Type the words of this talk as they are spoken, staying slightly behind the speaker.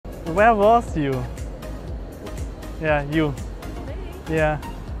Where was you? Yeah, you. Me? Yeah.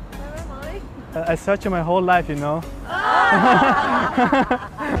 Where am I searched you my whole life, you know.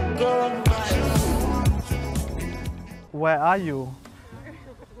 Where are you?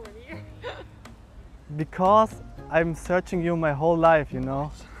 Because I'm searching you my whole life, you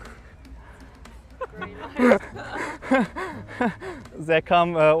know. There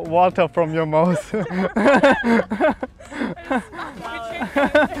come water from your mouth.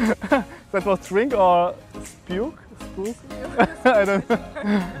 That was drink or spuke? Spook? I don't know.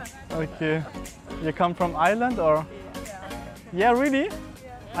 Okay. You come from Ireland or? Yeah, really?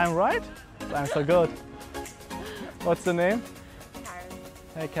 Yeah. I'm right? I'm so good. What's the name? Karen.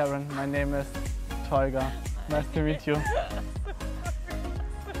 Hey Karen, my name is Tolga. Nice to meet you.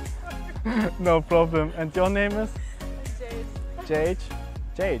 No problem. And your name is? Jade. Jade?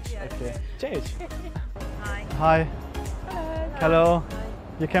 Jade, Yeah, okay. Jade. Hi. Hi. Hello. Hello. Hi.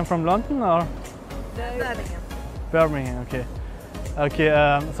 You came from London or? Birmingham. Birmingham, okay. Okay,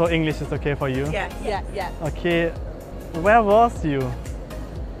 so English is okay for you? Yeah. Okay, where was you?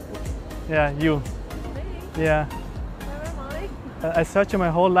 Yeah, you. Me? Yeah. Where am I searched you my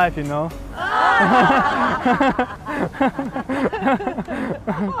whole life, you know.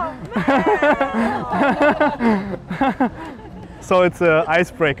 So it's an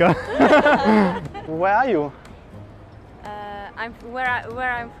icebreaker. Where are you?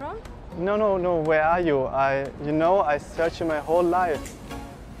 Where I'm from? No, where are you? I searched you my whole life.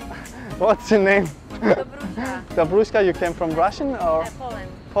 What's your name? Dobruja. Dobrushka, you came from Russian or?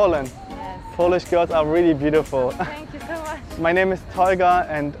 Poland. Poland. Yes. Polish girls are really beautiful. Thank you so much. My name is Tolga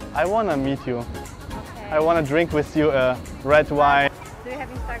and I want to meet you. Okay. I want to drink with you a red wine. Do you have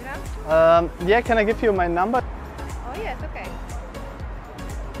Instagram? Yeah, can I give you my number? Oh yes, okay.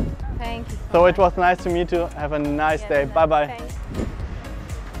 Thank you. So it was nice to meet you. Have a nice day. Bye bye. Thanks.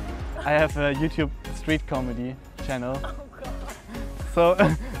 I have a YouTube street comedy channel. Oh God. So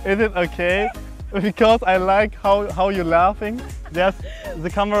is it okay? Because I like how you're laughing. There's the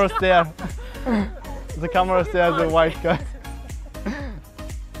camera's there. The camera's there, the white guy.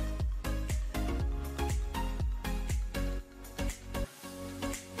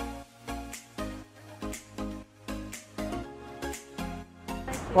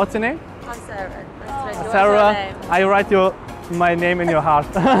 What's your name? I'm Sarah. Nice to meet you. Sarah. What's your name? I write my name in your heart.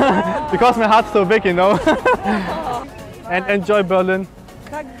 Because my heart's so big, you know. And enjoy Berlin.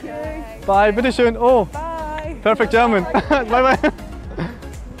 Thank you. Bye, bitteschön. Oh, Bye. perfect German. Bye bye.